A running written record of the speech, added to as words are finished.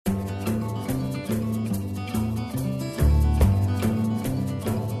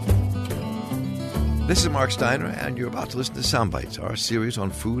This is Mark Steiner, and you're about to listen to Soundbites, our series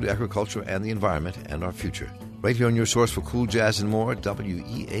on food, agriculture, and the environment, and our future. Right here on your source for cool jazz and more,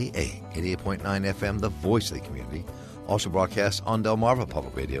 WEAA, 88.9 FM, the voice of the community. Also broadcast on Delmarva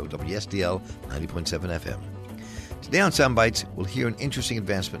Public Radio, WSDL, 90.7 FM. Today on Soundbites, we'll hear an interesting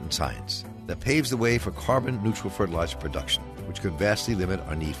advancement in science that paves the way for carbon-neutral fertilizer production, which could vastly limit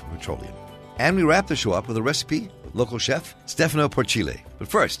our need for petroleum. And we wrap the show up with a recipe with local chef Stefano Porcile. But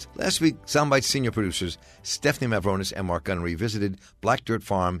first, last week, Soundbites senior producers Stephanie Mavronis and Mark Gunnery visited Black Dirt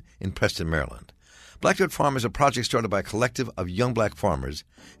Farm in Preston, Maryland. Black Dirt Farm is a project started by a collective of young black farmers,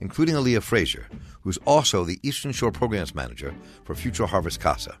 including Aaliyah Frazier, who's also the Eastern Shore Programs Manager for Future Harvest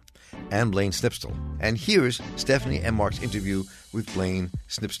Casa, and Blaine Snipstall. And here's Stephanie and Mark's interview with Blaine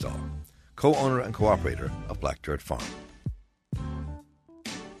Snipstall, co-owner and co-operator of Black Dirt Farm.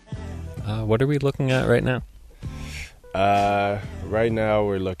 What are we looking at right now? Right now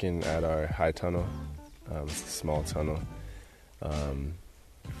we're looking at our high tunnel. It's a small tunnel.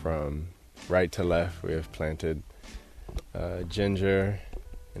 From right to left, we have planted ginger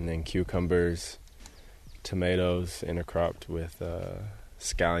and then cucumbers, tomatoes intercropped with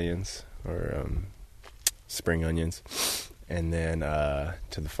scallions or spring onions. And then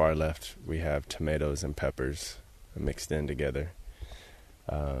to the far left, we have tomatoes and peppers mixed in together.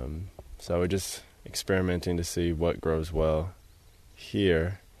 So we're just experimenting to see what grows well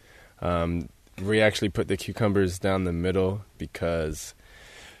here. We actually put the cucumbers down the middle because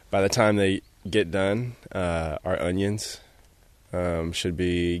by the time they get done, our onions should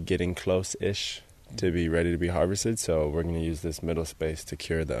be getting close-ish to be ready to be harvested. So we're going to use this middle space to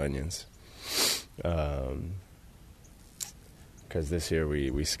cure the onions. Because this year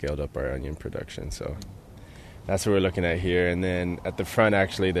we scaled up our onion production, so that's what we're looking at here. And then at the front,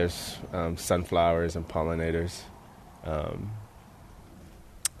 actually, there's sunflowers and pollinators,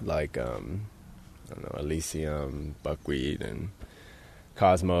 like Elysium, buckwheat, and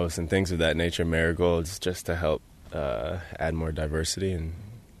cosmos, and things of that nature, marigolds, just to help add more diversity and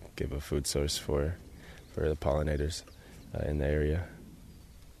give a food source for the pollinators in the area,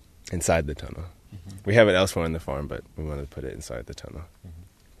 inside the tunnel. Mm-hmm. We have it elsewhere on the farm, but we wanted to put it inside the tunnel.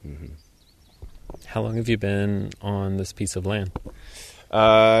 Mm-hmm. Mm-hmm. How long have you been on this piece of land?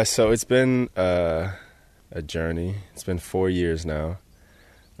 So it's been a journey. It's been 4 years now.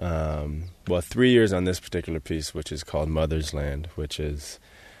 3 years on this particular piece, which is called Mother's Land, which is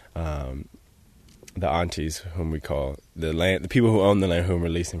the aunties, whom we call the people who own the land whom we're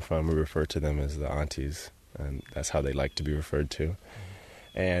leasing from. We refer to them as the aunties, and that's how they like to be referred to.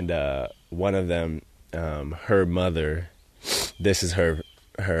 And one of them, her mother, this is her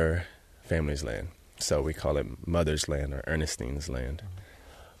family's land, so we call it Mother's Land or Ernestine's Land.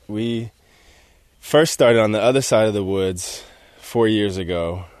 We first started on the other side of the woods 4 years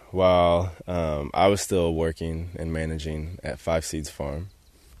ago while I was still working and managing at Five Seeds Farm,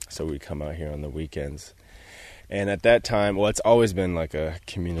 so we'd come out here on the weekends. And at that time, it's always been like a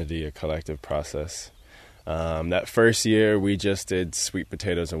community, a collective process. That first year, we just did sweet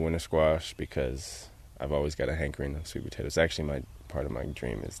potatoes and winter squash because I've always got a hankering of sweet potatoes. Actually, part of my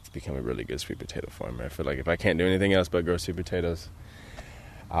dream is to become a really good sweet potato farmer. I feel like if I can't do anything else but grow sweet potatoes,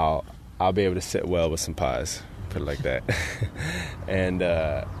 I'll be able to sit well with some pies, put it like that. And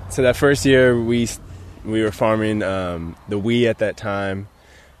so that first year, we were farming. The we at that time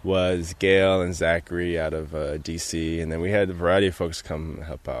was Gail and Zachary out of D.C., and then we had a variety of folks come and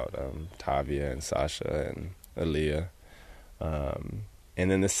help out, Tavia and Sasha and Aaliyah. And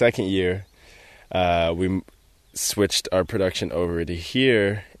then the second year, we switched our production over to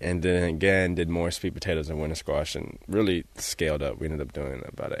here, and then again did more sweet potatoes and winter squash, and really scaled up. We ended up doing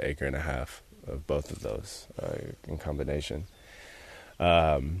about 1.5 acres of both of those in combination.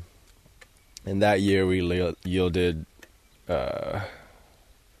 And that year we yielded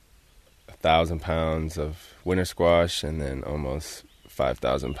 1,000 pounds of winter squash, and then almost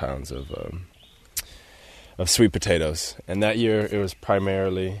 5,000 pounds of sweet potatoes. And that year it was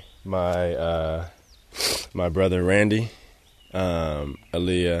primarily my brother Randy,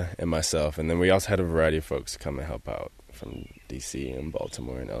 Aaliyah, and myself. And then we also had a variety of folks come and help out from D.C. and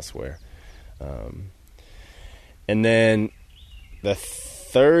Baltimore and elsewhere. And then the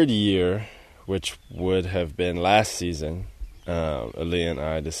third year, which would have been last season, Aaliyah and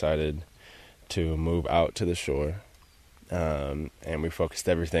I decided to move out to the shore. And we focused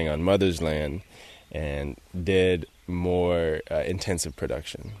everything on Mother's Land and did more intensive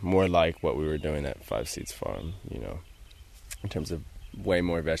production, more like what we were doing at Five Seeds Farm, in terms of way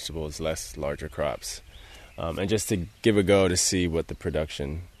more vegetables, less larger crops, and just to give a go to see what the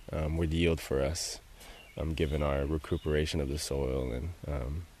production would yield for us, given our recuperation of the soil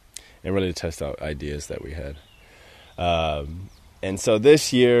and really to test out ideas that we had. And so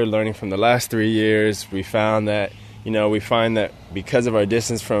this year, learning from the last 3 years, we find that because of our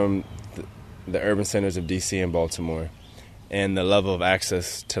distance from the urban centers of D.C. and Baltimore and the level of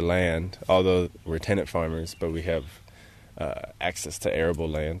access to land, although we're tenant farmers, but we have access to arable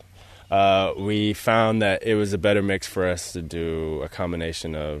land, we found that it was a better mix for us to do a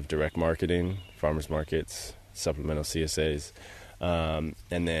combination of direct marketing, farmers markets, supplemental CSAs, and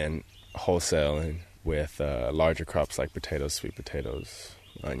then wholesaling with larger crops like potatoes, sweet potatoes,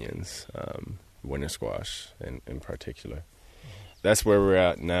 onions, winter squash in particular. That's where we're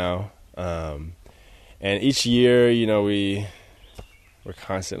at now. And each year, we're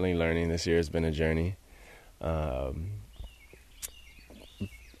constantly learning. This year has been a journey.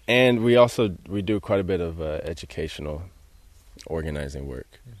 And we do quite a bit of educational organizing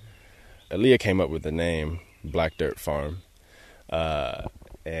work. Aaliyah came up with the name Black Dirt Farm.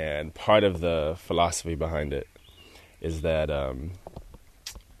 And part of the philosophy behind it is that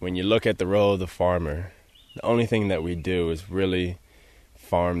when you look at the role of the farmer, the only thing that we do is really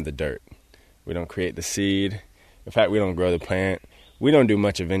farm the dirt. We don't create the seed. In fact, we don't grow the plant. We don't do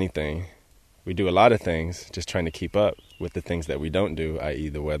much of anything. We do a lot of things, just trying to keep up with the things that we don't do, i.e.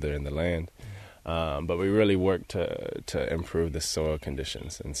 the weather and the land. But we really work to improve the soil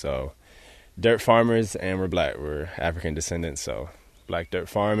conditions. And so dirt farmers, and we're black. We're African descendants, so Black Dirt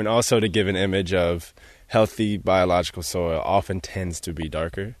Farm. And also to give an image of healthy biological soil often tends to be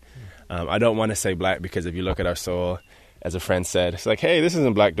darker. I don't want to say black because if you look at our soil, as a friend said, it's like, hey, this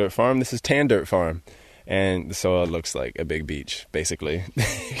isn't Black Dirt Farm, this is Tan Dirt Farm. And the soil looks like a big beach, basically.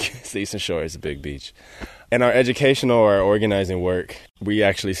 The Eastern Shore is a big beach. And our educational or organizing work, we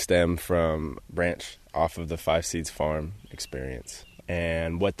actually stem from branch off of the Five Seeds Farm experience.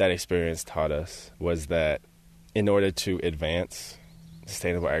 And what that experience taught us was that in order to advance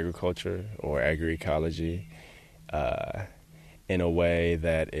sustainable agriculture or agroecology in a way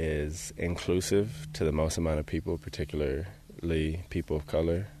that is inclusive to the most amount of people, particularly people of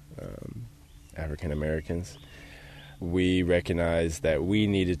color, African Americans, we recognized that we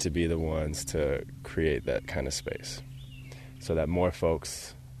needed to be the ones to create that kind of space so that more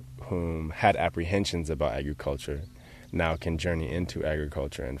folks whom had apprehensions about agriculture now can journey into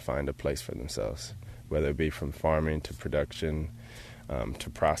agriculture and find a place for themselves, whether it be from farming to production, to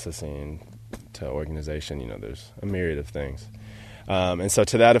processing, to organization. There's a myriad of things. And so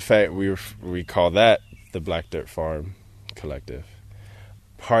to that effect, we call that the Black Dirt Farm Collective.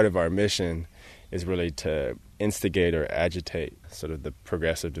 Part of our mission is really to instigate or agitate sort of the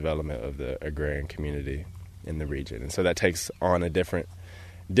progressive development of the agrarian community in the region. And so that takes on a different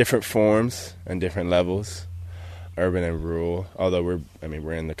forms and different levels, urban and rural, although we're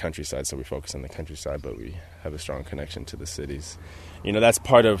in the countryside, so we focus on the countryside, but we have a strong connection to the cities. That's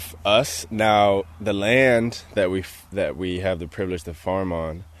part of us. Now, the land that we have the privilege to farm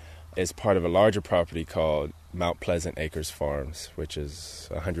on is part of a larger property called Mount Pleasant Acres Farms, which is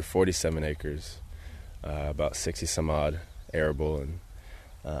 147 acres, about 60 some odd arable, and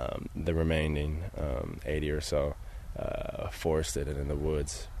the remaining 80 or so forested and in the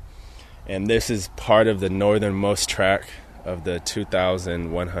woods. And this is part of the northernmost tract of the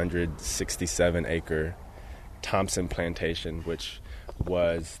 2,167 acre Thompson Plantation, which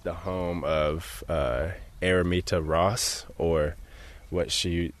was the home of Aramita Ross, or what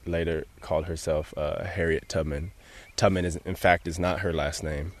she later called herself, Harriet Tubman. Tubman is not her last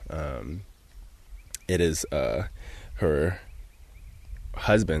name. It is her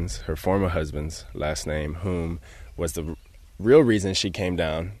former husband's last name, whom was the real reason she came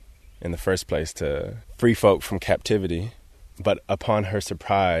down in the first place, to free folk from captivity. But upon her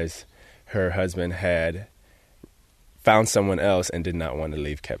surprise, her husband had found someone else and did not want to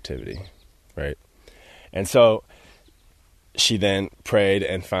leave captivity, right? And so she then prayed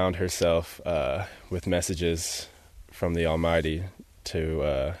and found herself with messages from the Almighty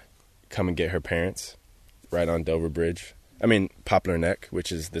to come and get her parents right on Poplar Neck,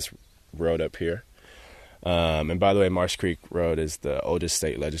 which is this road up here. And by the way, Marsh Creek Road is the oldest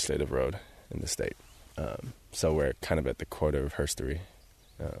state legislative road in the state. So we're kind of at the quarter of herstory,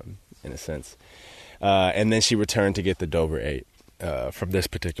 in a sense. And then she returned to get the Dover 8 from this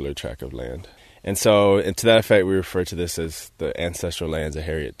particular tract of land. And so, to that effect, we refer to this as the ancestral lands of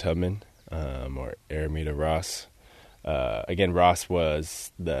Harriet Tubman, or Aramita Ross. Again, Ross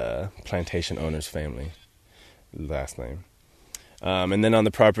was the plantation owner's family, last name. And then on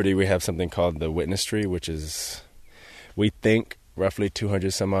the property, we have something called the witness tree, which is, we think, roughly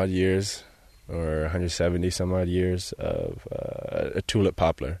 200 some odd years or 170 some odd years of a tulip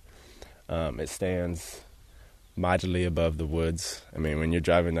poplar. It stands modularly above the woods. I mean, when you're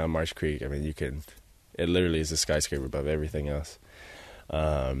driving down Marsh Creek, I mean, it literally is a skyscraper above everything else.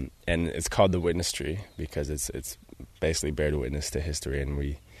 And it's called the Witness Tree because it's basically bear witness to history.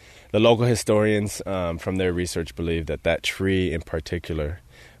 And the local historians, from their research, believe that tree in particular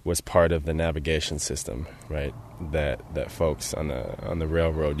was part of the navigation system, right? That folks on the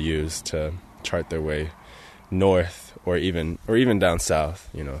railroad used to chart their way north or even down south.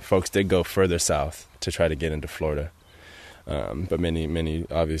 You know, folks did go further south to try to get into Florida, but many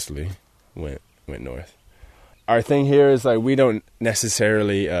obviously went north. Our thing here is like we don't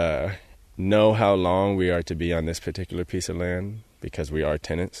necessarily know how long we are to be on this particular piece of land because we are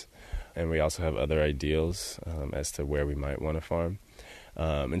tenants, and we also have other ideals as to where we might want to farm.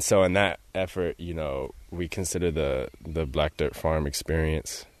 And so in that effort, you know, we consider the Black Dirt Farm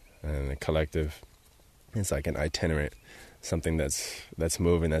experience and the collective. It's like an itinerant, something that's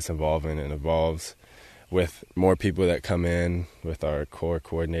moving, that's evolving, and evolves with more people that come in with our core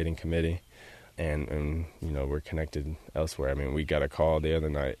coordinating committee. And you know, we're connected elsewhere. I mean, we got a call the other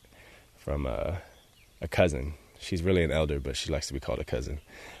night from a cousin. She's really an elder, but she likes to be called a cousin,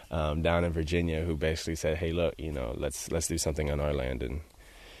 down in Virginia, who basically said, hey, look, you know, let's do something on our land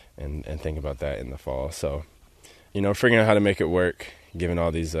and think about that in the fall. So, you know, figuring out how to make it work, given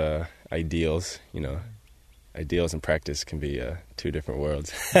all these ideals, you know. Ideals and practice can be two different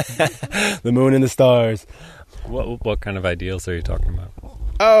worlds. The moon and the stars. What kind of ideals are you talking about?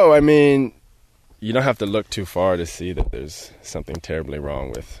 Oh, I mean, you don't have to look too far to see that there's something terribly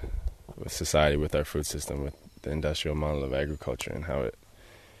wrong with society, with our food system, with the industrial model of agriculture, and how it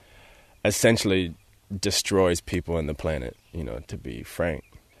essentially destroys people and the planet, you know, to be frank.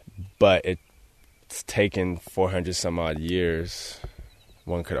 But it's taken 400 some odd years,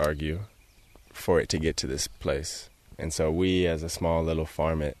 one could argue, for it to get to this place. And so we, as a small little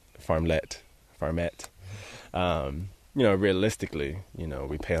farmette, you know, realistically, you know,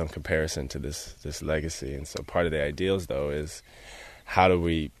 we pale in comparison to this legacy. And so part of the ideals, though, is how do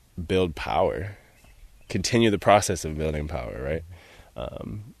we build power, continue the process of building power, right?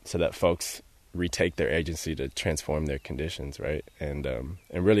 So that folks retake their agency to transform their conditions, right? And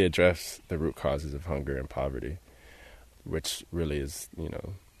really address the root causes of hunger and poverty, which really is, you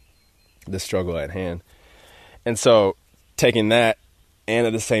know, the struggle at hand. And so taking that and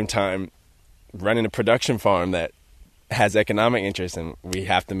at the same time running a production farm that has economic interest, and we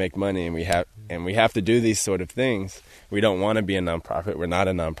have to make money, and we have to do these sort of things. We don't want to be a nonprofit. We're not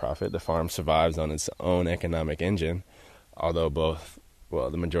a nonprofit. The farm survives on its own economic engine, although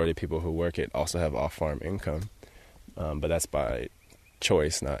the majority of people who work it also have off-farm income. But that's by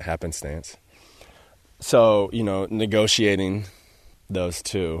choice, not happenstance. So, you know, negotiating those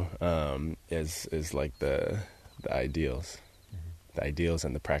two is like the ideals, the ideals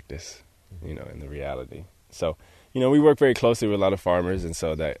and the practice, you know, and the reality. So, you know, we work very closely with a lot of farmers, and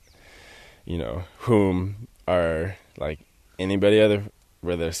so that, you know, whom are like anybody other,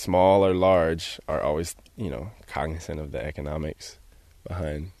 whether small or large, are always, you know, cognizant of the economics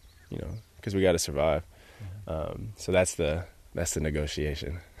behind, you know, because we got to survive. So that's the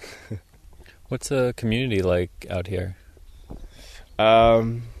negotiation. What's a community like out here?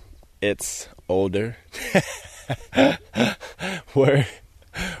 It's older.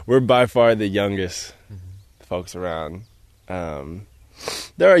 We're by far the youngest folks around.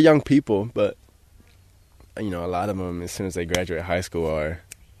 There are young people, but you know, a lot of them, as soon as they graduate high school, are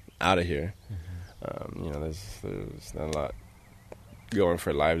out of here. You know, there's not a lot going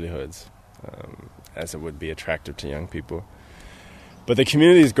for livelihoods, as it would be attractive to young people. But the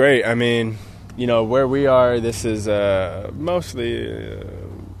community is great. I mean, you know, where we are, this is mostly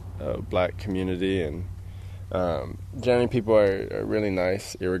a black community, and generally people are really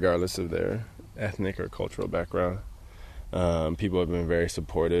nice, irregardless of their ethnic or cultural background. People have been very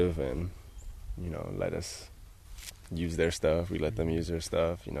supportive and, you know, let us use their stuff. We let them use their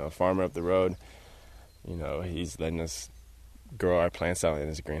stuff. You know, a farmer up the road, you know, he's letting us grow our plants out in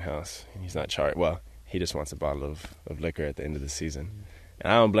his greenhouse. He's not charged. Well, he just wants a bottle of liquor at the end of the season.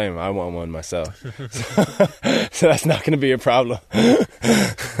 And I don't blame him. I want one myself. So that's not going to be a problem.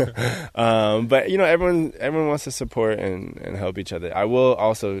 But, you know, everyone wants to support and help each other. I will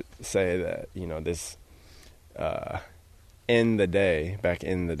also say that, you know, this, back in the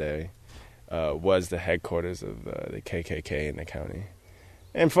day, was the headquarters of the KKK in the county.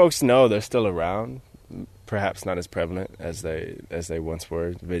 And folks know they're still around, perhaps not as prevalent as they once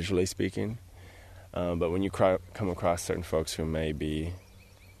were, visually speaking. But when you come across certain folks who may be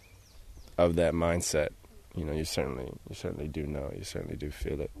of that mindset, you know, you certainly do know, you certainly do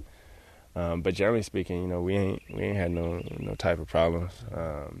feel it. But generally speaking, you know, we ain't had no type of problems.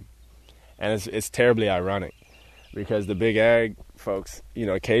 And it's terribly ironic because the big ag folks,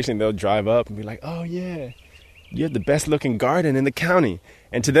 occasionally they'll drive up and be like, oh yeah, you have the best looking garden in the county.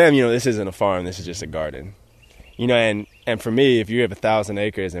 And to them, this isn't a farm, this is just a garden. And for me, if you have 1,000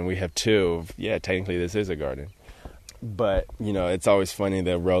 acres and we have 2, yeah, technically this is a garden. But, it's always funny,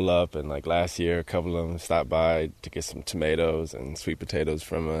 they'll roll up, and like last year, a couple of them stopped by to get some tomatoes and sweet potatoes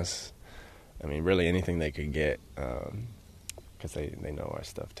from us. I mean, really anything they could get, because they know our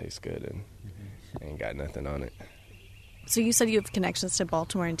stuff tastes good and ain't got nothing on it. So you said you have connections to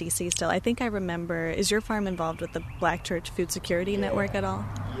Baltimore and D.C. still. I think I remember, is your farm involved with the Black Church Food Security Network at all?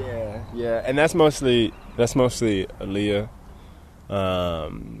 Yeah, and that's mostly Aaliyah.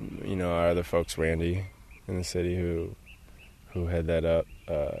 Our other folks, Randy, in the city who had that up,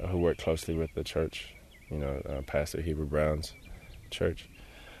 who worked closely with the church, Pastor Heber Brown's church.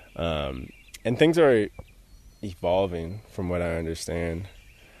 And things are evolving from what I understand.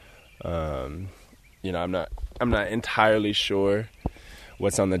 I'm not entirely sure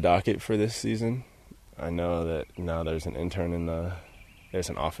what's on the docket for this season. I know that now there's an intern there's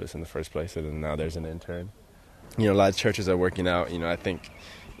an office in the first place, and now there's an intern. A lot of churches are working out. I think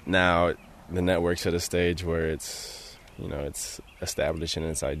now the network's at a stage where it's establishing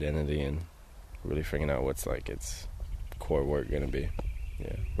its identity and really figuring out what's like its core work going to be.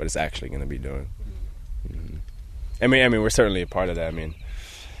 Yeah, what it's actually going to be doing. Mm-hmm. I mean, we're certainly a part of that. I mean,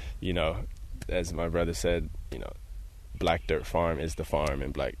 as my brother said, Black Dirt Farm is the farm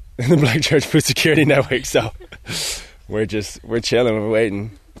in the Black Church Food Security Network. So we're chilling, we're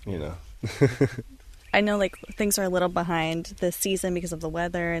waiting, I know things are a little behind this season because of the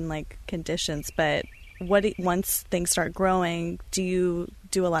weather and conditions, but once things start growing, do you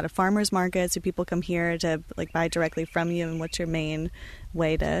do a lot of farmers markets? Do people come here to buy directly from you, and what's your main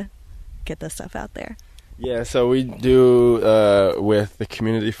way to get this stuff out there? Yeah, so we do with the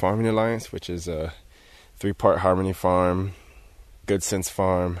Community Farming Alliance, which is a 3-part Harmony Farm, Good Sense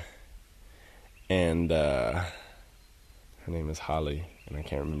Farm, and her name is Holly, and I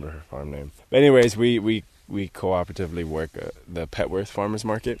can't remember her farm name. But anyways, we cooperatively work the Petworth Farmers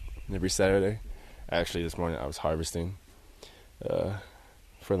Market every Saturday. Actually, this morning I was harvesting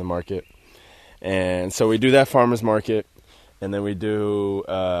for the market. And so we do that farmers market, and then we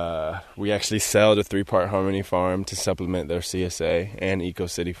actually sell the 3-part Harmony Farm to supplement their CSA and Eco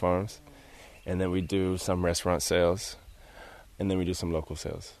City Farms. And then we do some restaurant sales, and then we do some local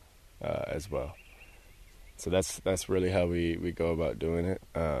sales as well. So that's really how we go about doing it.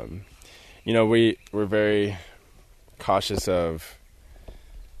 We're very cautious of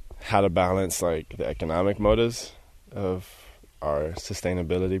how to balance the economic motives of our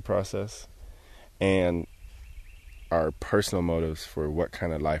sustainability process and our personal motives for what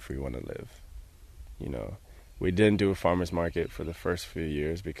kind of life we want to live. We didn't do a farmer's market for the first few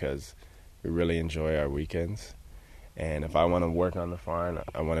years because we really enjoy our weekends. And if I want to work on the farm,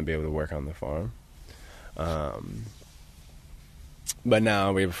 I want to be able to work on the farm. But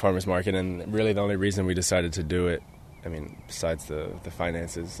now we have a farmer's market, and really the only reason we decided to do it, besides the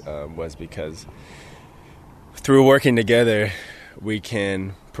finances, was because through working together, we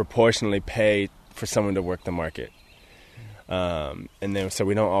can proportionally pay for someone to work the market. And then so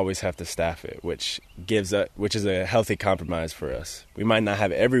we don't always have to staff it, which is a healthy compromise for us. We might not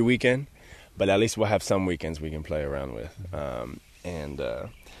have every weekend, but at least we'll have some weekends we can play around with. And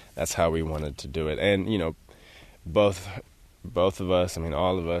that's how we wanted to do it. And, both of us,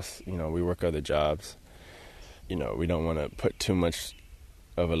 all of us, we work other jobs. We don't want to put too much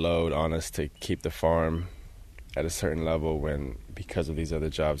of a load on us to keep the farm at a certain level when, because of these other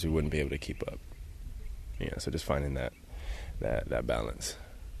jobs, we wouldn't be able to keep up. So just finding that balance.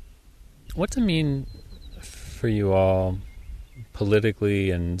 What's it mean for you all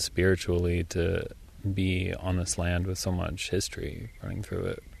politically and spiritually to be on this land with so much history running through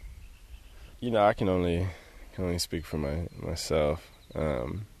it? I can only speak for myself.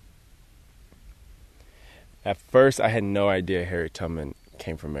 At first, I had no idea Harriet Tubman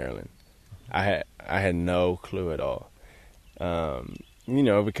came from Maryland. I had no clue at all.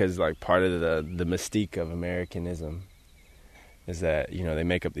 Because part of the mystique of Americanism is that, they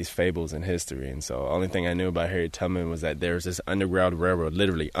make up these fables in history. And so the only thing I knew about Harriet Tubman was that there was this underground railroad,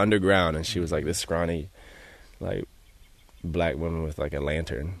 literally underground, and she was this scrawny, black woman with a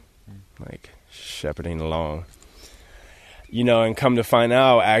lantern, shepherding along. And come to find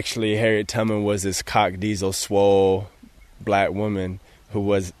out, actually, Harriet Tubman was this cock diesel, swole black woman who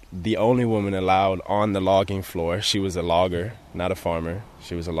was the only woman allowed on the logging floor. She was a logger, not a farmer.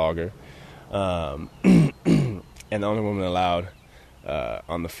 She was a logger. And the only woman allowed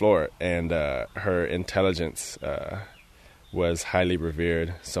on the floor. And her intelligence was highly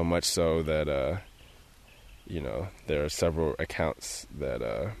revered, so much so that there are several accounts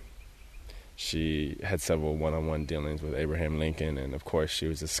that she had several one-on-one dealings with Abraham Lincoln, and of course she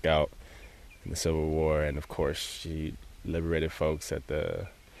was a scout in the Civil War, and of course she liberated folks at the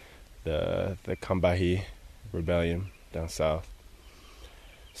Combahee Rebellion down south.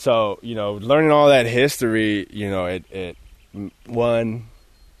 So, learning all that history, it one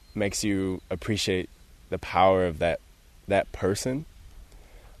makes you appreciate the power of that person,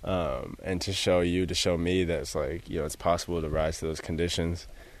 and to show me that it's like, it's possible to rise to those conditions,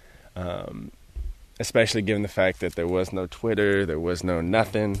 especially given the fact that there was no Twitter, there was no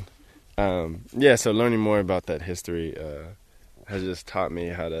nothing. So learning more about that history has just taught me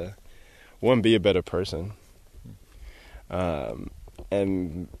how to, one, be a better person,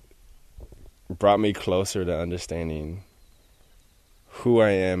 and brought me closer to understanding who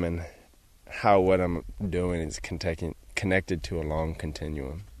I am and how what I'm doing is connected to a long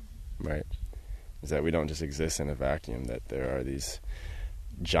continuum, right? Is that we don't just exist in a vacuum, that there are these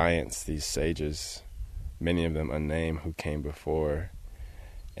giants, these sages, many of them unnamed, who came before.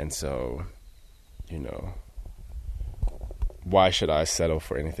 And so, why should I settle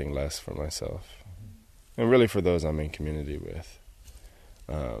for anything less for myself? And really for those I'm in community with.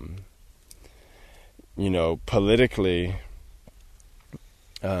 Politically,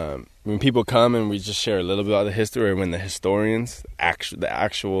 when people come and we just share a little bit about the history, or when the historians, the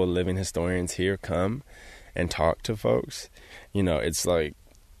actual living historians here come and talk to folks, it's like,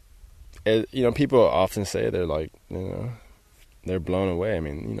 people often say they're like, they're blown away. I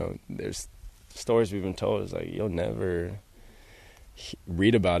mean, there's stories we've been told, is like, you'll never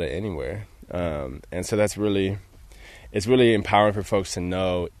read about it anywhere. And so it's really empowering for folks to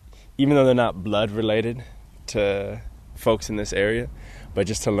know, even though they're not blood related to folks in this area, but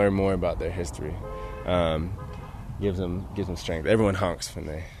just to learn more about their history, gives them strength. Everyone honks when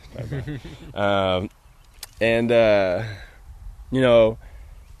they talk about.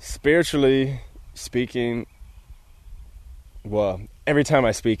 Spiritually speaking, well, every time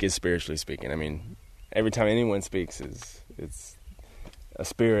I speak is spiritually speaking. I mean, every time anyone speaks it's a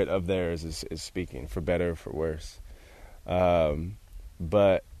spirit of theirs is speaking, for better or for worse.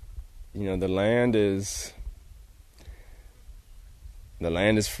 But the land is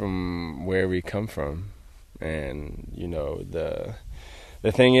from where we come from, and the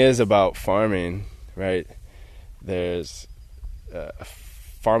thing is about farming, right? There's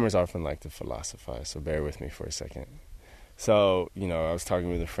farmers often like to philosophize, so bear with me for a second. So, I was talking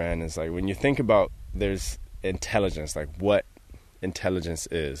with a friend, it's like, when you think about, there's intelligence, like what intelligence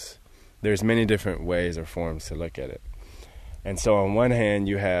is, there's many different ways or forms to look at it. And so on one hand,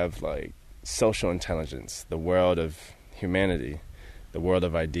 you have like social intelligence, the world of humanity, the world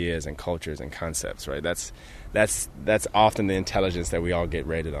of ideas and cultures and concepts, right? That's often the intelligence that we all get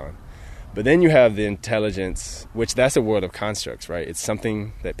rated on. But then you have the intelligence, which that's a world of constructs, right? It's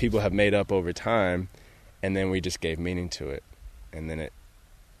something that people have made up over time, and then we just gave meaning to it. And then it,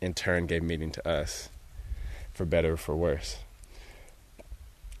 in turn, gave meaning to us, for better or for worse.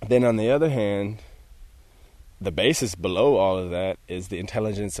 Then on the other hand, the basis below all of that is the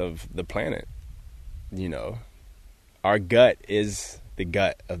intelligence of the planet. Our gut is the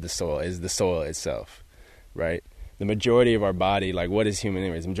gut of the soil, is the soil itself, right? The majority of our body, like what is human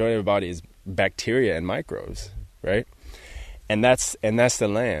anyways? The majority of our body is bacteria and microbes, right? And that's the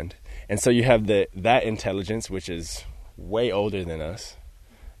land. And so you have that intelligence, which is way older than us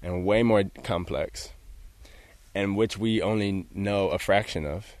and way more complex, and which we only know a fraction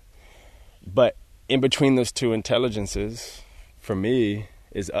of. But in between those two intelligences, for me,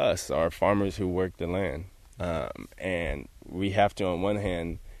 is us, our farmers who work the land. And we have to, on one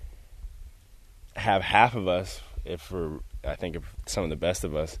hand, have half of us, if some of the best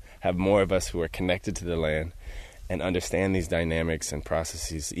of us, have more of us who are connected to the land and understand these dynamics and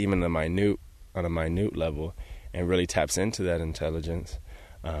processes, even on a minute level, and really taps into that intelligence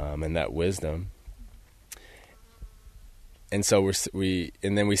and that wisdom. And so we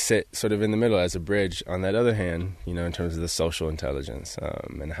sit sort of in the middle as a bridge. On that other hand, in terms of the social intelligence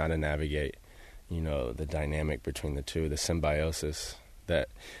and how to navigate, the dynamic between the two, the symbiosis that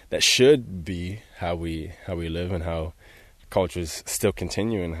should be how we live and how cultures still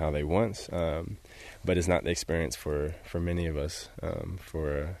continue and how they once, but is not the experience for many of us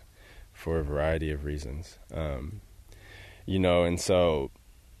for a variety of reasons. And so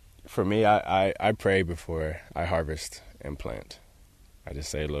for me, I pray before I harvest and plant. I just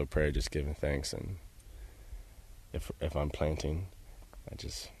say a little prayer, just giving thanks, and if I'm planting, I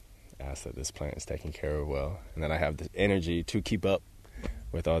just ask that this plant is taken care of well, and that I have the energy to keep up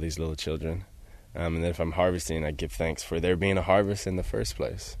with all these little children. And then if I'm harvesting, I give thanks for there being a harvest in the first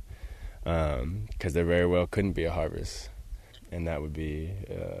place. because there very well couldn't be a harvest, and that would be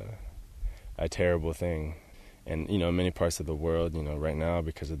a terrible thing. And, in many parts of the world, right now,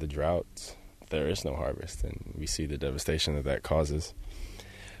 because of the droughts, there is no harvest, and we see the devastation that causes.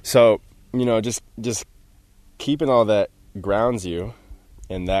 So, just keeping all that grounds you,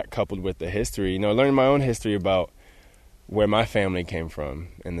 and that coupled with the history, learning my own history about where my family came from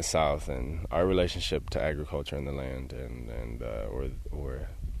in the South and our relationship to agriculture and the land, or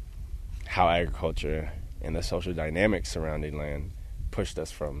how agriculture and the social dynamics surrounding land pushed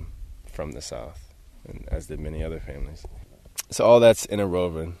us from the South, and as did many other families. So all that's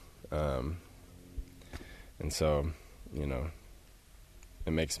interwoven, and so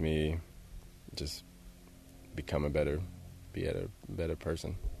it makes me just become a better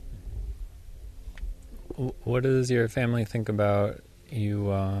person. What does your family think about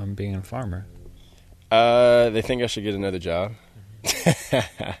you being a farmer? They think I should get another job.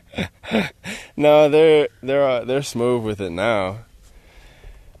 No, they're smooth with it now.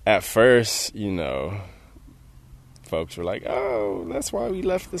 At first, folks were like, "Oh, that's why we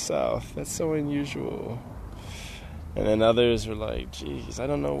left the South. That's so unusual." And then others were like, "Geez, I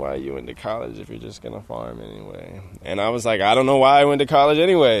don't know why you went to college if you're just gonna farm anyway." And I was like, "I don't know why I went to college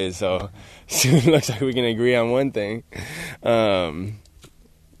anyway." So it looks like we can agree on one thing. But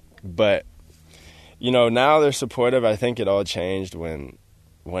now they're supportive. I think it all changed when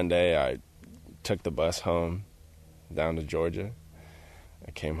one day I took the bus home down to Georgia.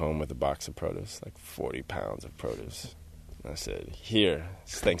 I came home with a box of produce, like 40 pounds of produce. And I said, "Here,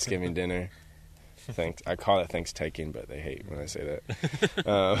 it's Thanksgiving dinner. Thanks." I call it thanks-taking, but they hate when I say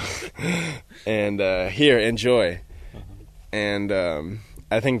that. And here, enjoy. And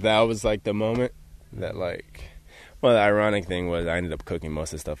I think that was like the moment that the ironic thing was I ended up cooking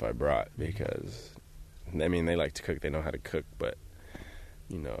most of the stuff I brought because, they like to cook. They know how to cook, but,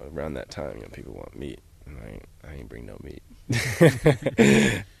 around that time, people want meat. And I ain't bring no meat.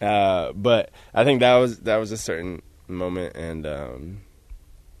 But I think that was a certain moment, and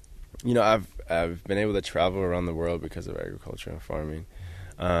I've been able to travel around the world because of agriculture and farming,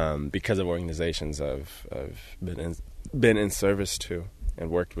 because of organizations I've been in service to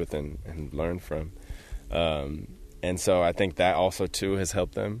and worked with and learned from, and so I think that also too has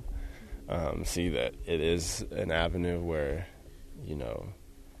helped them see that it is an avenue where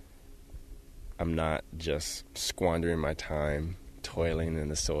I'm not just squandering my time toiling in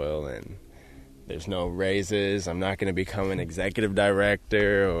the soil, and there's no raises. I'm not going to become an executive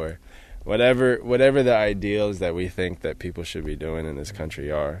director or whatever the ideals that we think that people should be doing in this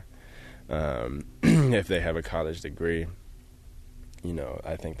country are. If they have a college degree,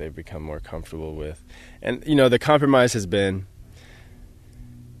 I think they've become more comfortable with. And, the compromise has been,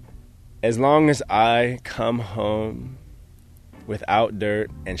 as long as I come home without dirt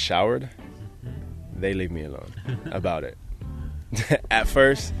and showered, they leave me alone about it. At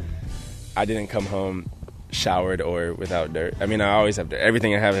first, I didn't come home showered or without dirt. I always have dirt.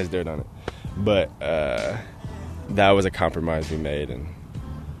 Everything I have has dirt on it. But that was a compromise we made, and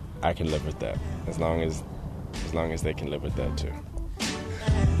I can live with that as long as they can live with that too.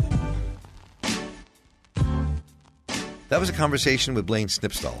 That was a conversation with Blaine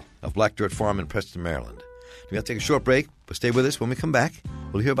Snipstall of Black Dirt Farm in Preston, Maryland. We have to take a short break, but stay with us. When we come back,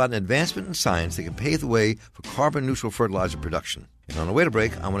 we'll hear about an advancement in science that can pave the way for carbon-neutral fertilizer production. And on the way to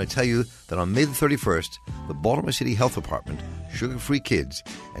break, I want to tell you that on May the 31st, the Baltimore City Health Department, Sugar-Free Kids,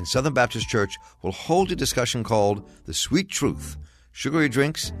 and Southern Baptist Church will hold a discussion called The Sweet Truth, Sugary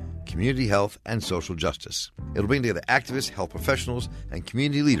Drinks, Community Health, and Social Justice. It'll bring together activists, health professionals, and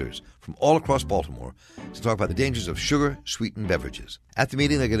community leaders from all across Baltimore to talk about the dangers of sugar-sweetened beverages. At the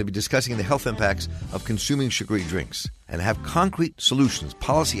meeting, they're going to be discussing the health impacts of consuming sugary drinks and have concrete solutions,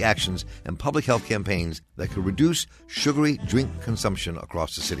 policy actions, and public health campaigns that could reduce sugary drink consumption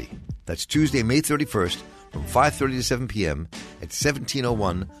across the city. That's Tuesday, May 31st from 5:30 to 7 p.m. at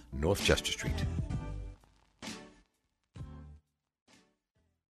 1701 North Chester Street.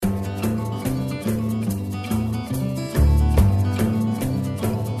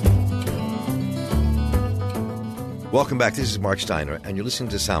 Welcome back. This is Mark Steiner, and you're listening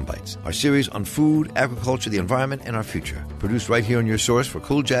to Soundbites, our series on food, agriculture, the environment, and our future. Produced right here on your source for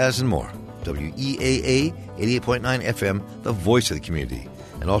cool jazz and more. WEAA 88.9 FM, the voice of the community.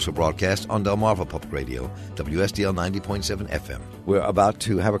 And also broadcast on Delmarva Public Radio, WSDL 90.7 FM. We're about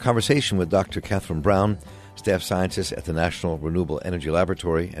to have a conversation with Dr. Catherine Brown, staff scientist at the National Renewable Energy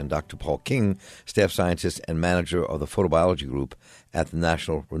Laboratory, and Dr. Paul King, staff scientist and manager of the photobiology group at the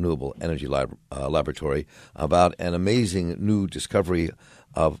National Renewable Energy Laboratory, about an amazing new discovery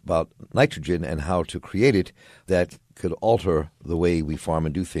about nitrogen and how to create it that could alter the way we farm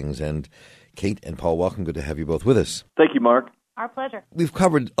and do things. And Kate and Paul, welcome. Good to have you both with us. Thank you, Mark. Our pleasure. We've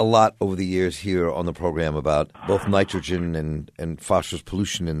covered a lot over the years here on the program about both nitrogen and phosphorus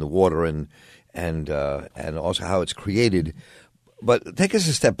pollution in the water and also how it's created. But take us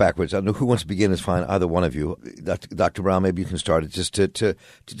a step backwards. I don't know who wants to begin. Is fine. Either one of you. Dr. Brown, maybe you can start it just to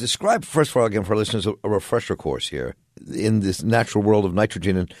describe, first of all, again, for our listeners, a refresher course here in this natural world of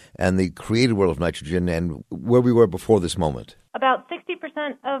nitrogen and the created world of nitrogen and where we were before this moment. About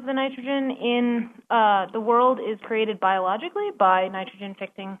 60% of the nitrogen in the world is created biologically by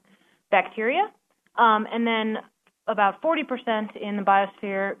nitrogen-fixing bacteria. And then about 40% in the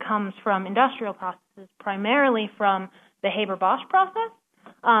biosphere comes from industrial processes, primarily from the Haber-Bosch process.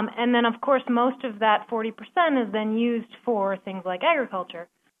 And then, of course, most of that 40% is then used for things like agriculture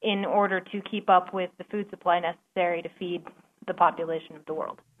in order to keep up with the food supply necessary to feed the population of the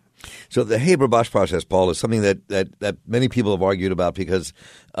world. So the Haber-Bosch process, Paul, is something that many people have argued about because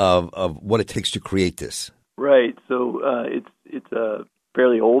of what it takes to create this. Right. So it's a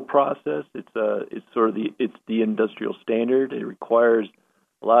fairly old process. It's the industrial standard. It requires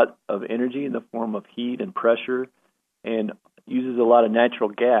a lot of energy in the form of heat and pressure, and uses a lot of natural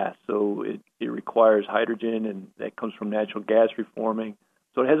gas. So it requires hydrogen, and that comes from natural gas reforming.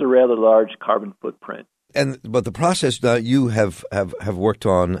 So it has a rather large carbon footprint. But the process that you have worked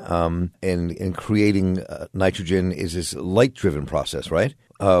on in creating nitrogen is this light-driven process, right?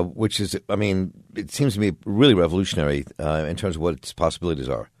 Which is, it seems to me really revolutionary in terms of what its possibilities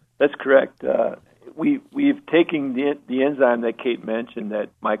are. That's correct. We've taken the enzyme that Kate mentioned that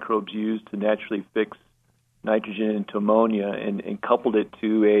microbes use to naturally fix nitrogen into ammonia and coupled it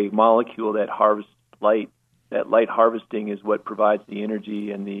to a molecule that harvests light. That light harvesting is what provides the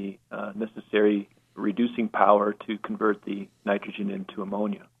energy and the necessary reducing power to convert the nitrogen into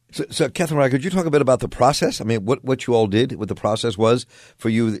ammonia. So Catherine, could you talk a bit about the process? What you all did, what the process was for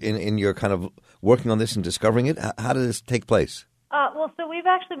you in your kind of working on this and discovering it? How did this take place? So we've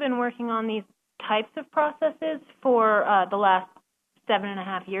actually been working on these types of processes for the last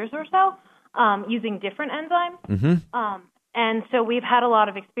 7.5 years or so, using different enzymes. Mm-hmm. And so we've had a lot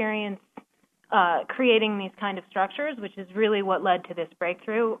of experience creating these kind of structures, which is really what led to this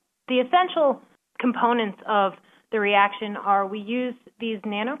breakthrough. The essential components of the reaction are we use these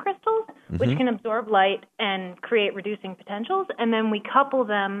nanocrystals, which can absorb light and create reducing potentials, and then we couple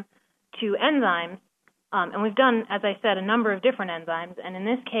them to enzymes. And we've done, as I said, a number of different enzymes, and in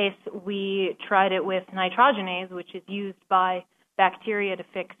this case, we tried it with nitrogenase, which is used by bacteria to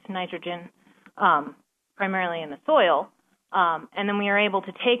fix nitrogen, primarily in the soil. And then we are able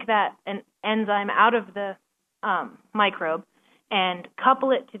to take that enzyme out of the microbe and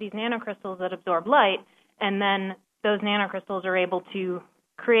couple it to these nanocrystals that absorb light, and then those nanocrystals are able to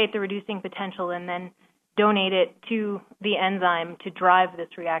create the reducing potential and then donate it to the enzyme to drive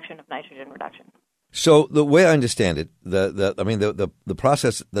this reaction of nitrogen reduction. So the way I understand it, the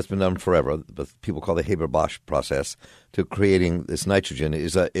process that's been done forever, that people call the Haber-Bosch process, to creating this nitrogen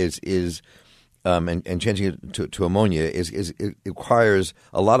and changing it to ammonia it requires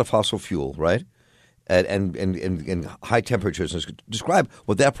a lot of fossil fuel, right? And high temperatures. Describe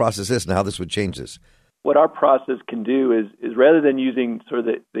what that process is and how this would change this. What our process can do is rather than using sort of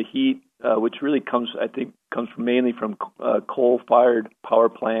the heat, which really comes mainly from coal-fired power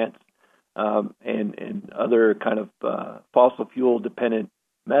plants and other kind of fossil fuel dependent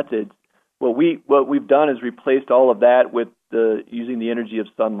methods, what we've done is replaced all of that with using the energy of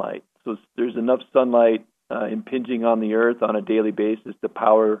sunlight. So there's enough sunlight impinging on the Earth on a daily basis to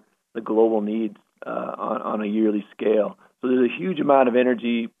power the global needs on a yearly scale. So there's a huge amount of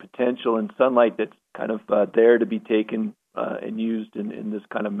energy potential in sunlight that's kind of there to be taken and used in this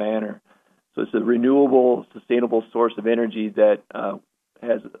kind of manner. So it's a renewable, sustainable source of energy that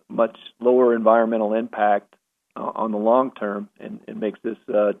has much lower environmental impact on the long term and makes this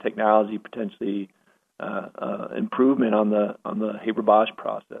technology potentially improvement on the Haber-Bosch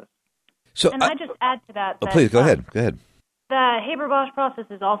process. So, and I just add to that. Please go ahead. Go ahead. The Haber-Bosch process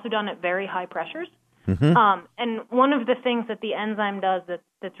is also done at very high pressures. Mm-hmm. And one of the things that the enzyme does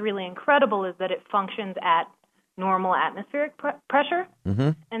that's really incredible is that it functions at normal atmospheric pressure. Mm-hmm.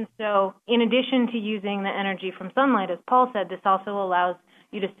 And so in addition to using the energy from sunlight, as Paul said, this also allows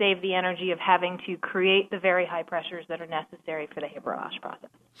you to save the energy of having to create the very high pressures that are necessary for the Haber-Bosch process.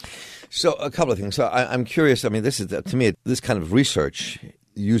 So a couple of things. So I'm curious. This is, to me, this kind of research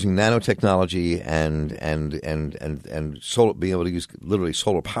using nanotechnology and solar, being able to use literally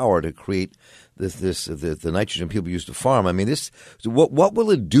solar power to create the nitrogen people use to farm. What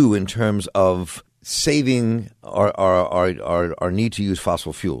will it do in terms of saving our need to use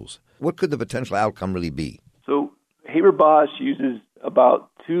fossil fuels? What could the potential outcome really be? So Haber-Bosch uses about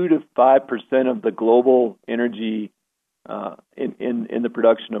 2 to 5% of the global energy in the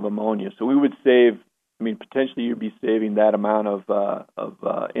production of ammonia. So we would save. I mean, potentially you'd be saving that amount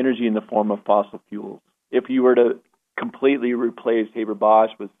of energy in the form of fossil fuels if you were to completely replace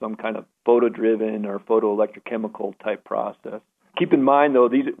Haber-Bosch with some kind of photo-driven or photoelectrochemical type process. Keep in mind, though,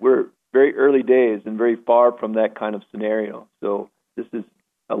 we're very early days and very far from that kind of scenario. So this is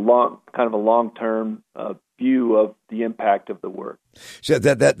a long-term view of the impact of the work. So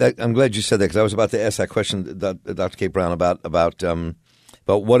that I'm glad you said that, because I was about to ask that question, Dr. Kate Brown, about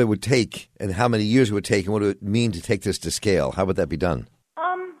what it would take and how many years it would take and what it would mean to take this to scale. How would that be done?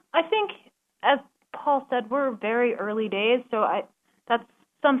 I think, as Paul said, we're very early days, so that's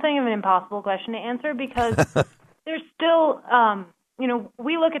something of an impossible question to answer, because there's still,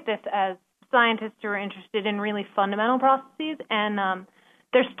 we look at this as scientists who are interested in really fundamental processes, and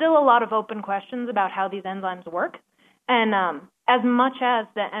there's still a lot of open questions about how these enzymes work. And as much as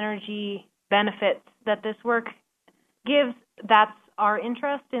the energy benefits that this work gives, that's our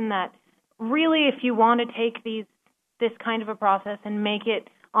interest, in that really if you want to take this kind of a process and make it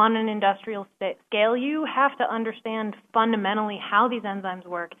on an industrial scale, you have to understand fundamentally how these enzymes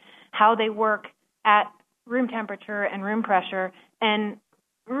work, how they work at room temperature and room pressure, and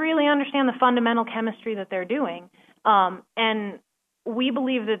really understand the fundamental chemistry that they're doing. And we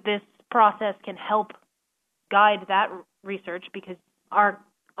believe that this process can help guide that research, because our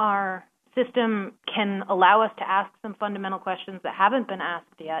system can allow us to ask some fundamental questions that haven't been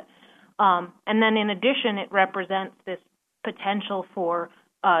asked yet. And then in addition, it represents this potential for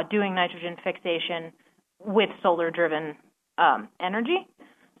doing nitrogen fixation with solar-driven energy.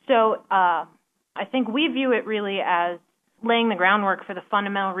 So I think we view it really as laying the groundwork for the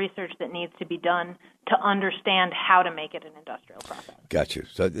fundamental research that needs to be done to understand how to make it an industrial process. Got you.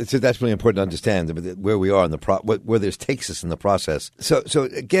 So that's really important to understand where we are in where this takes us in the process. So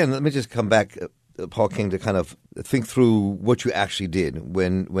again, let me just come back, Paul King, to kind of think through what you actually did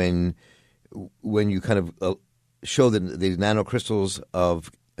when you kind of show that these nanocrystals of,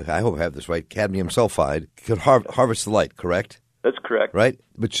 I hope I have this right, cadmium sulfide could harvest the light. Correct? That's correct. Right,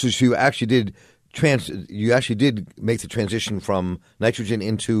 but so you actually did. You actually did make the transition from nitrogen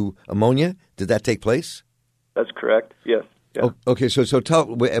into ammonia. Did that take place? That's correct. Yes. Yeah. Okay. So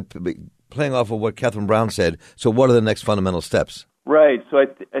tell, playing off of what Catherine Brown said. So what are the next fundamental steps? Right. So I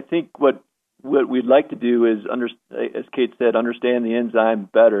think what we'd like to do is, as Kate said, understand the enzyme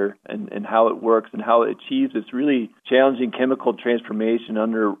better and how it works and how it achieves its really challenging chemical transformation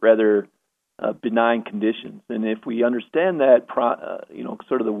under rather benign conditions. And if we understand that,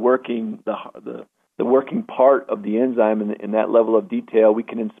 sort of the working part of the enzyme in that level of detail, we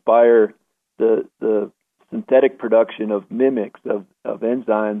can inspire the synthetic production of mimics of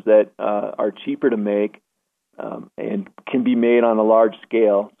enzymes that are cheaper to make and can be made on a large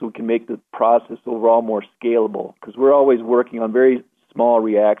scale, so we can make the process overall more scalable, because we're always working on very small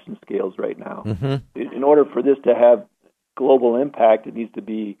reaction scales right now. Mm-hmm. In order for this to have global impact, it needs to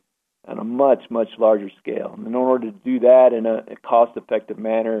be on a much, much larger scale. And in order to do that in a cost-effective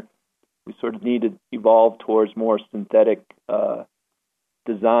manner, we sort of need to evolve towards more synthetic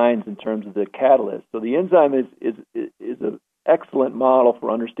designs in terms of the catalyst. So the enzyme is an excellent model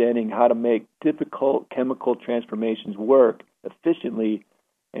for understanding how to make difficult chemical transformations work efficiently.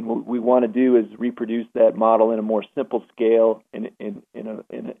 And what we want to do is reproduce that model in a more simple scale, in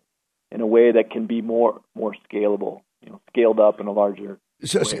a way that can be more scalable, scaled up in a larger.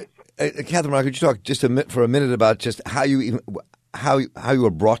 So Catherine, could you talk just for a minute about just how you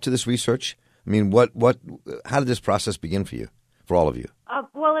were brought to this research? I mean, how did this process begin for you, for all of you?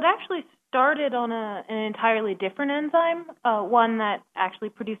 Well, it actually started on an entirely different enzyme, one that actually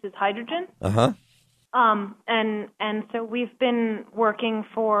produces hydrogen. Uh-huh. And so we've been working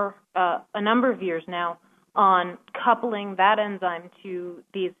for a number of years now on coupling that enzyme to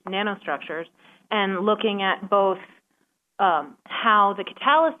these nanostructures and looking at both how the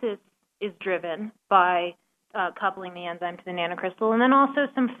catalysis is driven by coupling the enzyme to the nanocrystal, and then also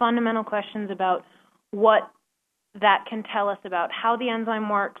some fundamental questions about what that can tell us about how the enzyme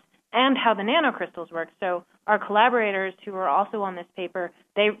works and how the nanocrystals work. So our collaborators who are also on this paper,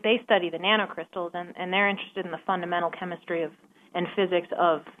 they study the nanocrystals, and they're interested in the fundamental chemistry and physics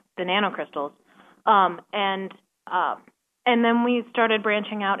of the nanocrystals. And then we started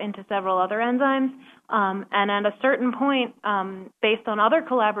branching out into several other enzymes. And at a certain point, based on other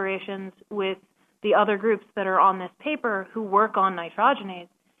collaborations with the other groups that are on this paper who work on nitrogenase,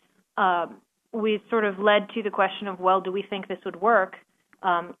 we sort of led to the question of, well, do we think this would work?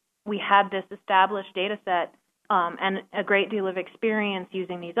 We had this established data set and a great deal of experience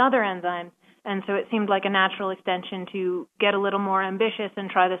using these other enzymes. And so it seemed like a natural extension to get a little more ambitious and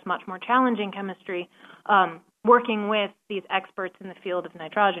try this much more challenging chemistry, working with these experts in the field of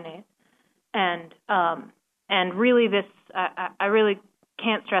nitrogenase. And really this, I really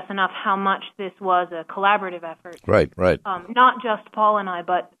can't stress enough how much this was a collaborative effort. Right. Not just Paul and I,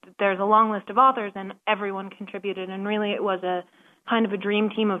 but there's a long list of authors, and everyone contributed. And really, it was a kind of a dream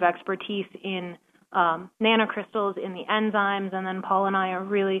team of expertise in nanocrystals, in the enzymes, and then Paul and I are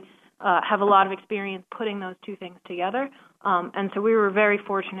really have a lot of experience putting those two things together. And so we were very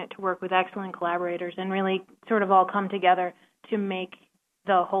fortunate to work with excellent collaborators and really sort of all come together to make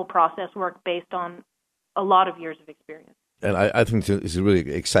the whole process work based on a lot of years of experience. And I think this is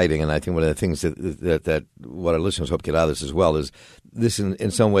really exciting, and I think one of the things that what our listeners hope to get out of this as well is this,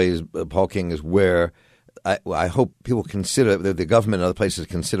 in some ways, Paul King, is where I hope people consider, the government and other places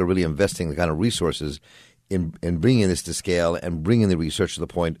consider really investing the kind of resources in bringing this to scale and bringing the research to the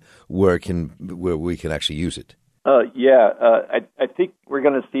point where we can actually use it. I think we're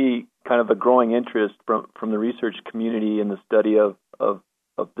going to see kind of a growing interest from the research community in the study of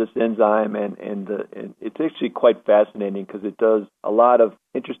this enzyme, and it's actually quite fascinating because it does a lot of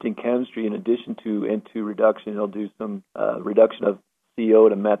interesting chemistry in addition to N2 reduction. It'll do some reduction of CO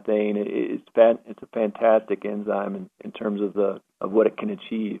to methane. It's a fantastic enzyme in terms of what it can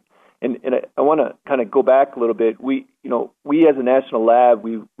achieve. And I want to kind of go back a little bit. We as a national lab,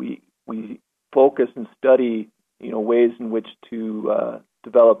 we focus and study ways in which to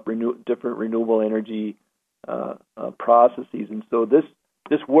develop different renewable energy processes, and so this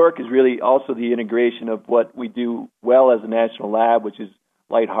work is really also the integration of what we do well as a national lab, which is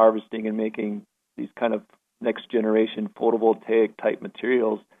light harvesting and making these kind of next generation photovoltaic type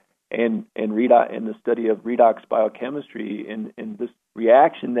materials, and the study of redox biochemistry and this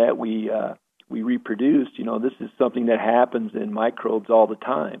reaction that we reproduced. This is something that happens in microbes all the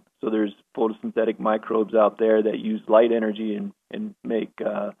time. So there's photosynthetic microbes out there that use light energy and make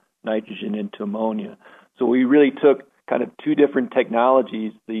nitrogen into ammonia. So we really took kind of two different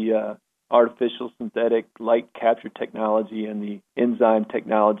technologies, the artificial synthetic light capture technology and the enzyme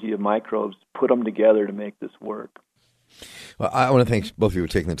technology of microbes, put them together to make this work. Well, I want to thank both of you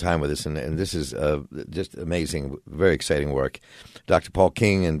for taking the time with us, and this is just amazing, very exciting work. Dr. Paul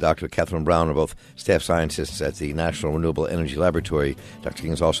King and Dr. Catherine Brown are both staff scientists at the National Renewable Energy Laboratory. Dr.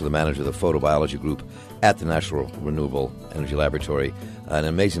 King is also the manager of the photobiology group at the National Renewable Energy Laboratory. An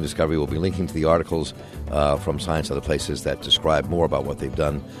amazing discovery. We'll be linking to the articles from Science and other places that describe more about what they've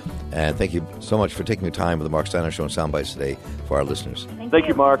done. And thank you so much for taking your time with the Mark Steiner Show and Soundbites today for our listeners. Thank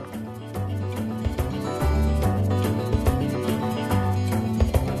you, Mark.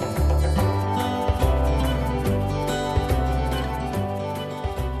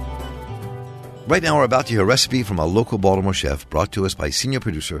 Right now, we're about to hear a recipe from a local Baltimore chef brought to us by senior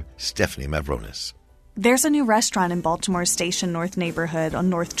producer Stephanie Mavronis. There's a new restaurant in Baltimore's Station North neighborhood on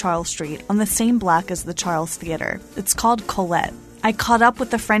North Charles Street on the same block as the Charles Theater. It's called Colette. I caught up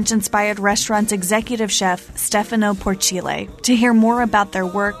with the French-inspired restaurant's executive chef, Stefano Porcile, to hear more about their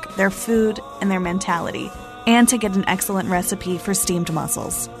work, their food, and their mentality, and to get an excellent recipe for steamed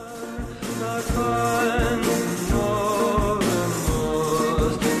mussels.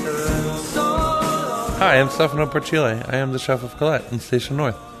 Hi, I'm Stefano Porcile. I am the chef of Colette in Station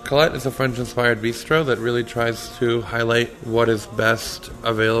North. Colette is a French-inspired bistro that really tries to highlight what is best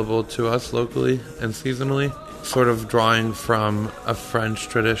available to us locally and seasonally, sort of drawing from a French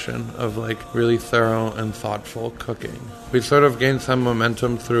tradition of really thorough and thoughtful cooking. We've sort of gained some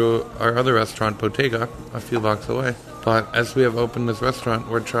momentum through our other restaurant, Bottega, a few blocks away. But as we have opened this restaurant,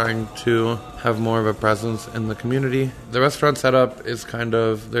 we're trying to have more of a presence in the community. The restaurant setup is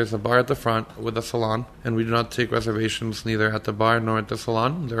there's a bar at the front with a salon, and we do not take reservations neither at the bar nor at the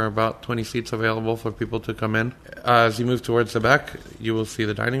salon. There are about 20 seats available for people to come in. As you move towards the back, you will see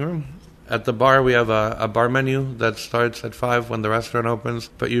the dining room. At the bar, we have a bar menu that starts at 5 when the restaurant opens,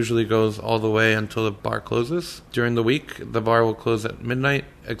 but usually goes all the way until the bar closes. During the week, the bar will close at midnight,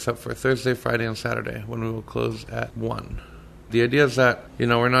 except for Thursday, Friday, and Saturday, when we will close at 1. The idea is that,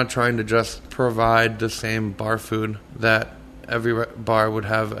 we're not trying to just provide the same bar food that every bar would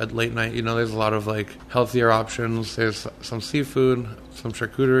have at late night. There's a lot of healthier options. There's some seafood, some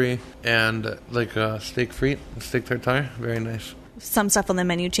charcuterie, and a steak frite, steak tartare. Very nice. Some stuff on the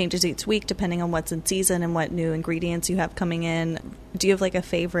menu changes each week depending on what's in season and what new ingredients you have coming in. Do you have a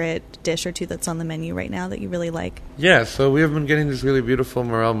favorite dish or two that's on the menu right now that you really like? Yeah, so we have been getting these really beautiful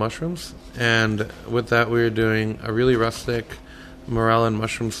morel mushrooms, and with that we're doing a really rustic morel and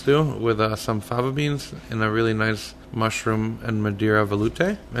mushroom stew with some fava beans in a really nice mushroom and Madeira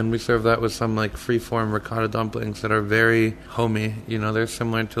veloute, and we serve that with some like free-form ricotta dumplings that are very homey. You know, they're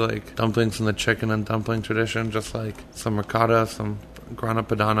similar to like dumplings in the chicken and dumpling tradition, just like some ricotta, some grana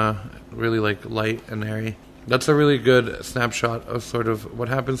padano, really like light and airy. That's a really good snapshot of sort of what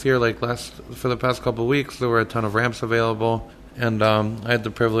happens here. Like for the past couple of weeks, there were a ton of ramps available, and I had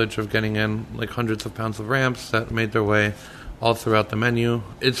the privilege of getting in like hundreds of pounds of ramps that made their way all throughout the menu.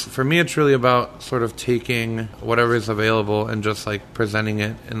 For me, it's really about sort of taking whatever is available and just like presenting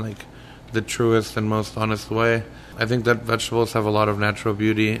it in like the truest and most honest way. I think that vegetables have a lot of natural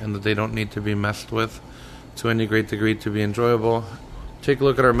beauty and that they don't need to be messed with to any great degree to be enjoyable. Take a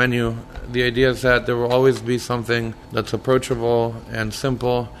look at our menu. The idea is that there will always be something that's approachable and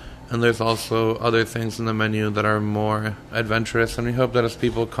simple, and there's also other things in the menu that are more adventurous, and we hope that as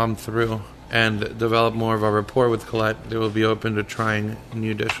people come through and develop more of a rapport with Colette, they will be open to trying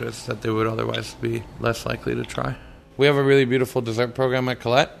new dishes that they would otherwise be less likely to try. We have a really beautiful dessert program at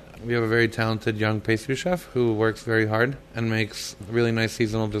Colette. We have a very talented young pastry chef who works very hard and makes really nice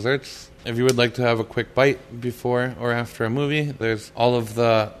seasonal desserts. If you would like to have a quick bite before or after a movie, there's all of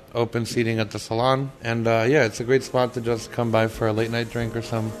the open seating at the salon. And it's a great spot to just come by for a late night drink or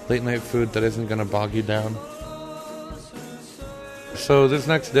some late night food that isn't going to bog you down. So this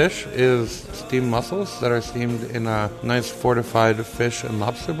next dish is steamed mussels that are steamed in a nice fortified fish and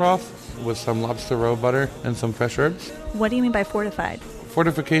lobster broth with some lobster roe butter and some fresh herbs. What do you mean by fortified?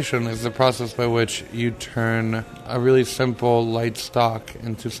 Fortification is the process by which you turn a really simple, light stock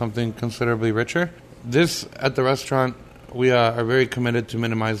into something considerably richer. This, at the restaurant, we are very committed to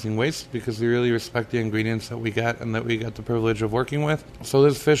minimizing waste because we really respect the ingredients that we get and that we get the privilege of working with. So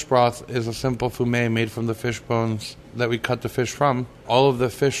this fish broth is a simple fumet made from the fish bones that we cut the fish from. All of the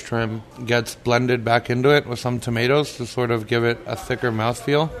fish trim gets blended back into it with some tomatoes to sort of give it a thicker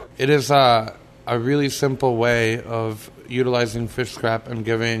mouthfeel. It is a really simple way of utilizing fish scrap and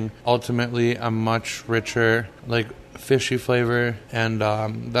giving ultimately a much richer, like fishy flavor, and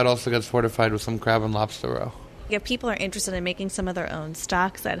that also gets fortified with some crab and lobster roe. If people are interested in making some of their own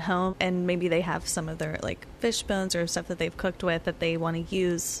stocks at home and maybe they have some of their like fish bones or stuff that they've cooked with that they want to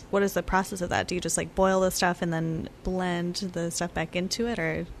use, what is the process of that? Do you just like boil the stuff and then blend the stuff back into it,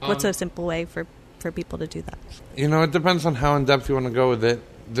 or what's a simple way for people to do that? You know, it depends on how in depth you want to go with it.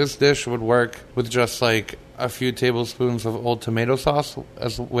 This dish would work with just like a few tablespoons of old tomato sauce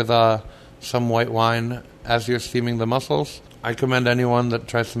with some white wine as you're steaming the mussels. I commend anyone that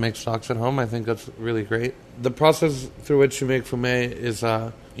tries to make stocks at home. I think that's really great. The process through which you make fumet is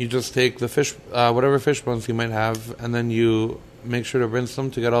you just take the fish, whatever fish bones you might have, and then you make sure to rinse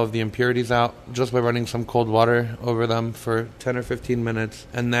them to get all of the impurities out just by running some cold water over them for 10 or 15 minutes.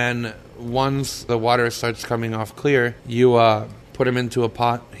 And then once the water starts coming off clear, you put them into a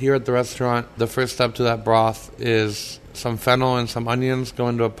pot. Here at the restaurant, the first step to that broth is some fennel and some onions go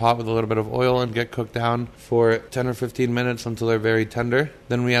into a pot with a little bit of oil and get cooked down for 10 or 15 minutes until they're very tender.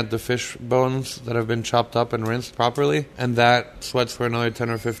 Then we add the fish bones that have been chopped up and rinsed properly, and that sweats for another 10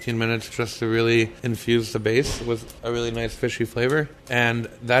 or 15 minutes just to really infuse the base with a really nice fishy flavor. And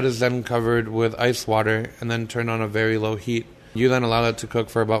that is then covered with ice water and then turned on a very low heat. You then allow that to cook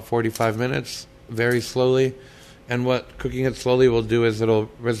for about 45 minutes, very slowly. And what cooking it slowly will do is it'll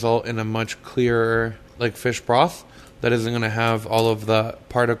result in a much clearer, like fish broth that isn't going to have all of the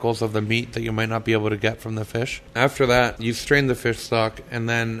particles of the meat that you might not be able to get from the fish. After that, you strain the fish stock, and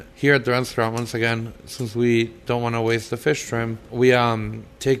then here at the restaurant, once again, since we don't want to waste the fish trim, we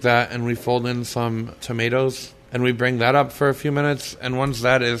take that and we fold in some tomatoes, and we bring that up for a few minutes, and once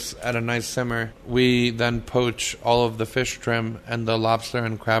that is at a nice simmer, we then poach all of the fish trim and the lobster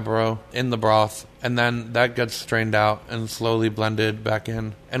and crab roe in the broth, and then that gets strained out and slowly blended back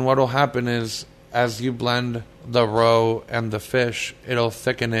in. And what will happen is, as you blend the roe and the fish, it'll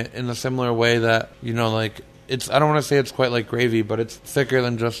thicken it in a similar way that, you know, like, I don't want to say it's quite like gravy, but it's thicker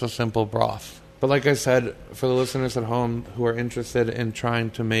than just a simple broth. But like I said, for the listeners at home who are interested in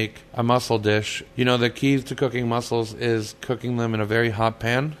trying to make a mussel dish, you know, the key to cooking mussels is cooking them in a very hot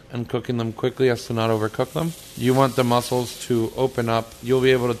pan and cooking them quickly as to not overcook them. You want the mussels to open up. You'll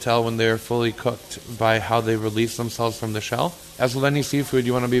be able to tell when they're fully cooked by how they release themselves from the shell. As with any seafood,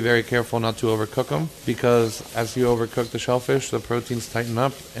 you want to be very careful not to overcook them, because as you overcook the shellfish, the proteins tighten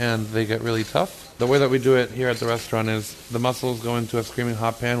up and they get really tough. The way that we do it here at the restaurant is the mussels go into a screaming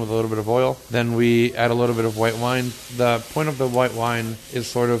hot pan with a little bit of oil. Then we add a little bit of white wine. The point of the white wine is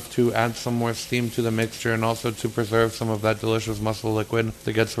sort of to add some more steam to the mixture and also to preserve some of that delicious mussel liquid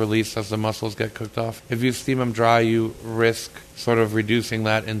that gets released as the mussels get cooked off. If you steam them them dry, you risk sort of reducing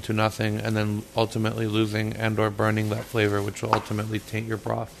that into nothing and then ultimately losing and or burning that flavor, which will ultimately taint your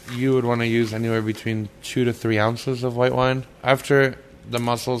broth. You would want to use anywhere between 2 to 3 ounces of white wine. After the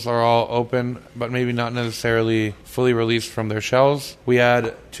mussels are all open, but maybe not necessarily fully released from their shells, we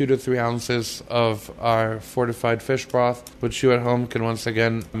add 2 to 3 ounces of our fortified fish broth, which you at home can once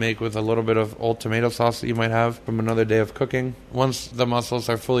again make with a little bit of old tomato sauce that you might have from another day of cooking. Once the mussels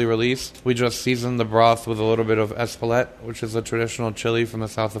are fully released, we just season the broth with a little bit of espelette, which is a traditional chili from the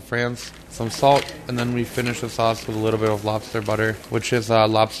south of France, some salt, and then we finish the sauce with a little bit of lobster butter, which is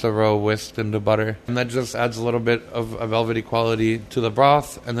lobster roe whisked into butter. And that just adds a little bit of a velvety quality to the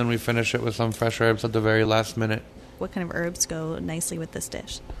broth, and then we finish it with some fresh herbs at the very last minute. What kind of herbs go nicely with this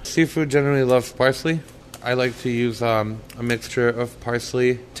dish? Seafood generally loves parsley. I like to use a mixture of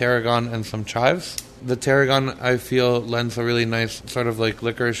parsley, tarragon, and some chives. The tarragon, I feel, lends a really nice sort of like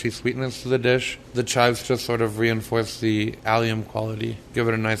licoricey sweetness to the dish. The chives just sort of reinforce the allium quality, give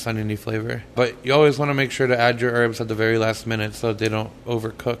it a nice oniony flavor. But you always want to make sure to add your herbs at the very last minute so that they don't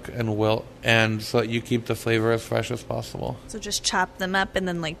overcook and wilt, and so that you keep the flavor as fresh as possible. So just chop them up and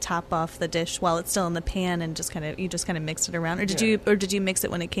then like top off the dish while it's still in the pan, and just kind of mix it around, or did you mix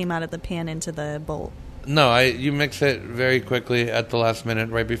it when it came out of the pan into the bowl? No, you mix it very quickly at the last minute,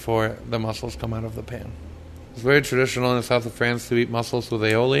 right before the mussels come out of the pan. It's very traditional in the south of France to eat mussels with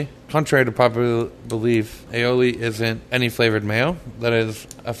aioli. Contrary to popular belief, aioli isn't any flavored mayo. That is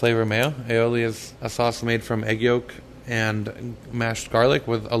a flavor mayo. Aioli is a sauce made from egg yolk and mashed garlic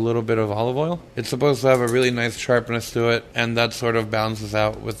with a little bit of olive oil. It's supposed to have a really nice sharpness to it, and that sort of balances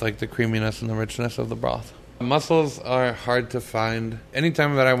out with like the creaminess and the richness of the broth. Mussels are hard to find.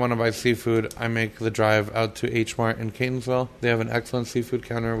 Anytime that I want to buy seafood, I make the drive out to H Mart in Catonsville. They have an excellent seafood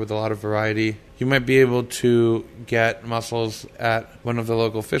counter with a lot of variety. You might be able to get mussels at one of the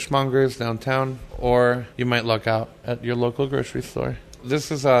local fishmongers downtown, or you might luck out at your local grocery store.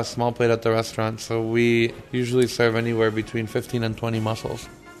 This is a small plate at the restaurant, so we usually serve anywhere between 15 and 20 mussels.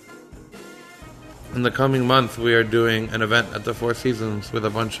 In the coming month, we are doing an event at the Four Seasons with a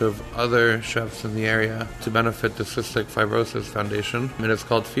bunch of other chefs in the area to benefit the Cystic Fibrosis Foundation. It is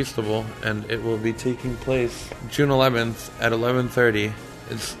called Feastable, and it will be taking place June 11th at 11:30.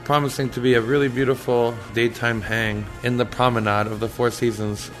 It's promising to be a really beautiful daytime hang in the promenade of the Four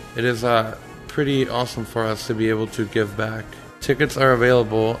Seasons. It is pretty awesome for us to be able to give back. Tickets are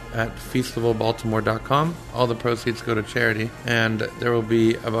available at feastablebaltimore.com. All the proceeds go to charity, and there will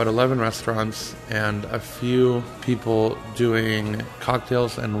be about 11 restaurants and a few people doing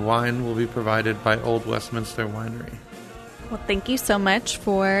cocktails, and wine will be provided by Old Westminster Winery. Well, thank you so much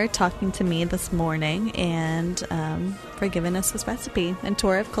for talking to me this morning and for giving us this recipe and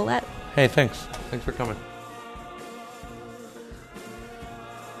tour of Colette. Hey, thanks. Thanks for coming.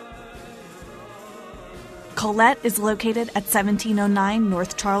 Colette is located at 1709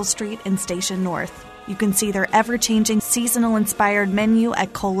 North Charles Street in Station North. You can see their ever-changing seasonal-inspired menu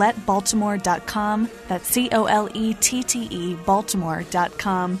at ColetteBaltimore.com. That's COLETTE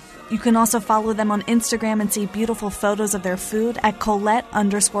Baltimore.com. You can also follow them on Instagram and see beautiful photos of their food at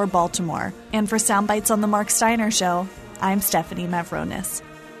Colette_Baltimore. And for Soundbites on The Mark Steiner Show, I'm Stephanie Mavronis.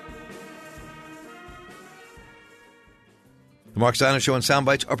 The Mark Steiner Show and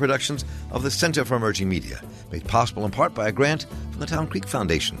Soundbites are productions of the Center for Emerging Media, made possible in part by a grant from the Town Creek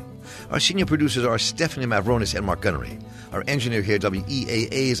Foundation. Our senior producers are Stephanie Mavronis and Mark Gunnery. Our engineer here at WEAA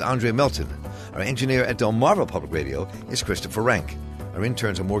is Andre Melton. Our engineer at Delmarva Public Radio is Christopher Rank. Our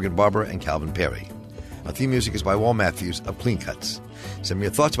interns are Morgan Barber and Calvin Perry. Our theme music is by Wal Matthews of Clean Cuts. Send me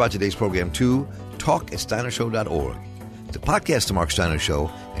your thoughts about today's program to talk@steinershow.org. To podcast The Mark Steiner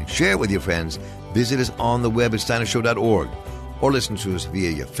Show and share it with your friends, visit us on the web at steinershow.org. or listen to us via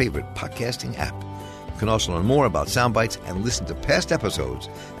your favorite podcasting app. You can also learn more about Soundbites and listen to past episodes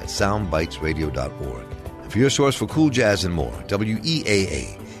at soundbitesradio.org. And for your source for cool jazz and more,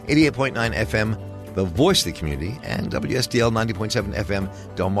 WEAA 88.9 FM, the voice of the community, and WSDL 90.7 FM,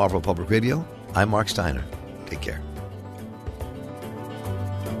 Delmarva Public Radio, I'm Mark Steiner. Take care.